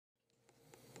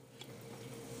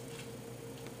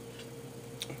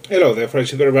Hello there,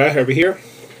 friends. Herbie here.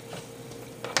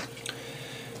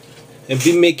 I've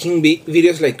been making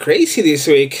videos like crazy this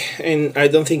week, and I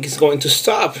don't think it's going to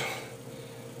stop.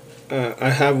 I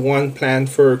have one planned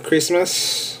for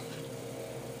Christmas,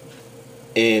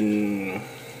 and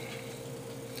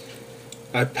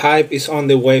a pipe is on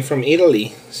the way from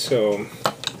Italy. So,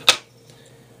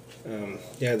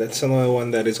 yeah, that's another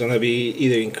one that is gonna be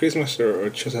either in Christmas or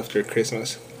just after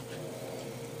Christmas.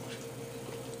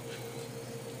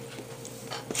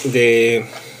 The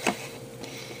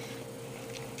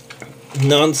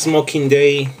non-smoking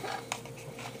day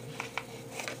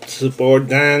support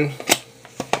Dan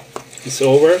is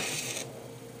over,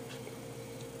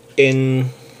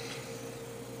 and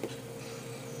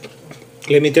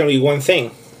let me tell you one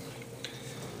thing.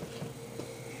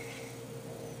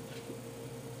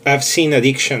 I've seen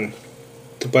addiction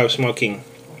to pipe smoking.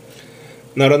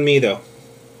 Not on me though,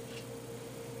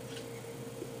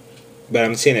 but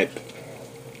I'm seeing it.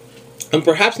 And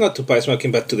perhaps not to pipe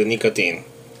smoking, but to the nicotine.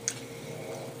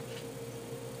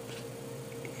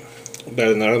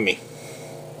 But not on me.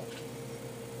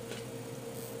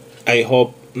 I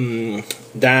hope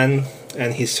Dan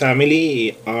and his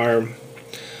family are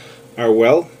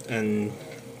well, and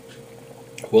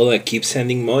well, I keep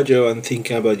sending mojo and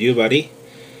thinking about you, buddy.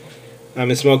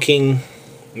 I'm smoking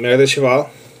Mer de Cheval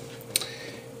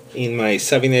in my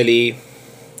Savinelli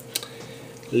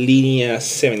Linea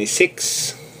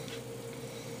 76.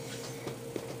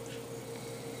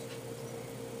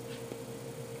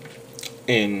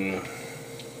 And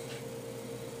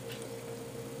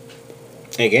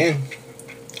again,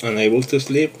 unable to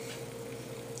sleep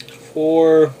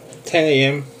for 10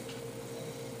 a.m.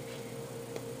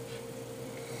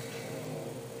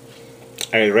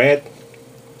 I read,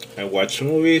 I watch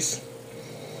movies,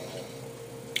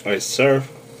 I surf,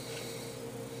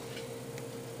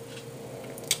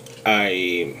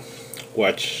 I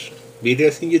watch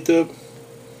videos in YouTube,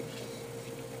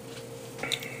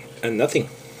 and nothing.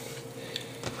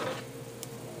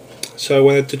 So I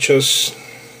wanted to just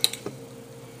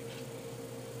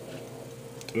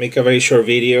make a very short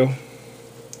video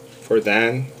for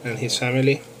Dan and his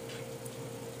family.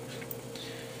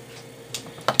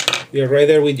 We are right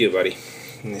there with you, buddy,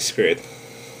 in the spirit.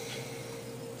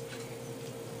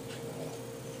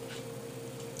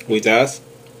 With us,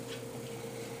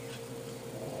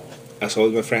 as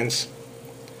always, my friends,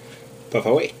 puff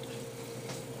away.